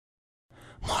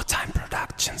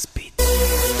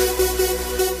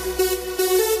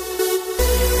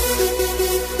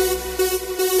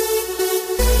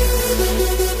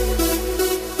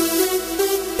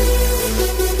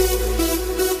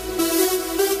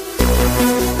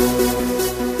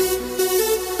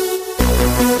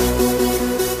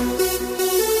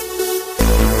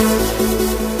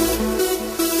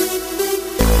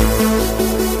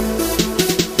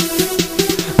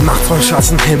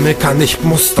Straßenhimmel kann ich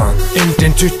mustern. In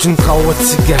den Tüten graue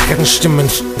Zigarettenstimmen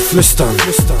flüstern.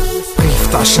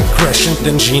 Brieftaschen crashen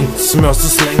den Jeans,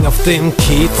 Mörses Länge auf dem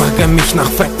Kiez. Frage mich nach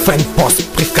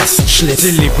Fanpost, Briefkastenschlitz.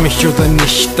 Sie liebt mich oder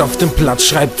nicht, auf dem Platz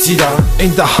schreibt sie da.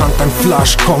 In der Hand ein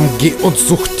Flasch, komm, geh und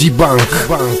such die Bank.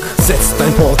 Setzt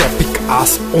ein Border Big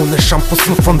Ass, ohne Shampoos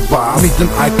nur von Bars. Mit den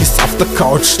Alkis auf der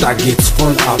Couch, da geht's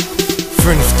voll ab.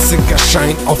 50er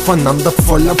Schein aufeinander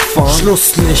voll abfahren.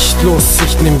 Schlusslicht, los,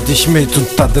 ich nehm dich mit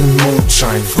unter den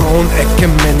Mondschein. Frauenecke,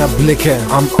 Männerblicke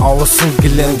am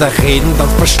Außengeländer reden, dann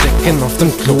verstecken auf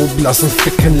dem Klo, lassen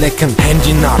Ficken lecken.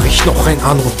 Handynachricht, noch ein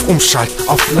Anruf, umschalt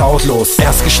auf lautlos.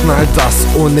 Erst geschnallt, dass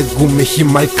ohne Gummi hier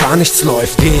mal gar nichts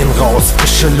läuft. Gehen raus,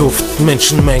 frische Luft,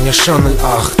 Menschenmenge, Channel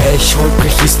 8. Echt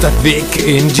holprig ist der Weg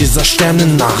in dieser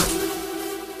Sternennacht.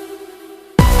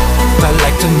 I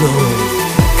like to know,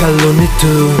 a Looney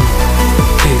Tune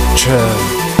picture,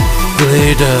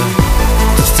 glitter,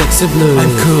 the sexy blue. I'm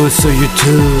cool, so you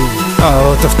too.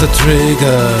 Out of the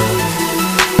trigger.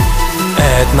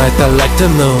 At night I like to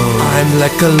know, I'm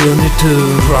like a Looney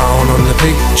Tune. Brown on the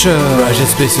picture, Russian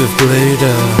space with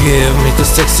glitter. Give me the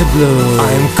sexy blue.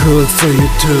 I'm cool, so you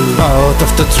too. Out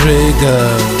of the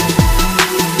trigger.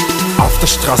 Auf der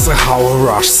Straße Hau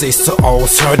Rush, siehst du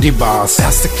aus, hör die Bars.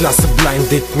 Erste Klasse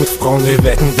Blind Date mit Frauen, wir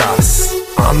wetten das.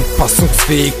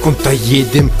 Anpassungsfähig unter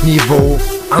jedem Niveau.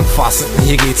 Anfassen,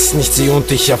 hier geht's nicht, sie und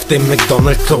ich auf dem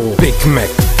McDonald-Klo. Big Mac,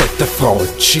 fette Frau,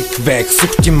 schick weg,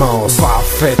 sucht die Maus.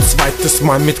 Waffe, zweites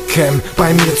Mal mit Cam,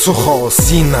 bei mir zu Haus.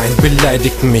 Sie nein,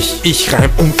 beleidigt mich, ich reim,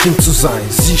 um Kind zu sein.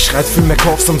 Sie schreit viel mehr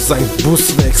kaufsam sein,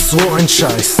 Bus weg, so ein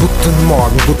Scheiß. Guten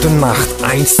Morgen, gute Nacht,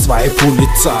 1, 2,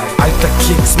 Polizei. Alter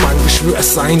Kicks, Mann, beschwör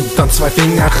es sein, dann 2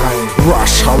 Finger rein.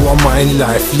 Rush, Hour, mein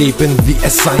Life, leben wie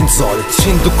es sein soll.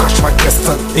 Chindukash war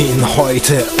gestern in,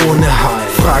 heute ohne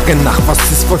High. Frage nach, was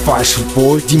ist voll falsch,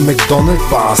 wohl die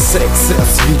McDonald-Bar. Sex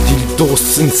erst wie die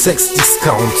Dos in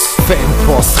Sex-Discounts.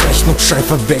 Fanpost,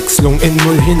 Rechnungsscheinverwechslung in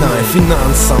Null hinein.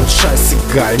 Finanzamt,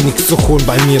 scheißegal, nix zu holen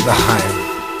bei mir daheim.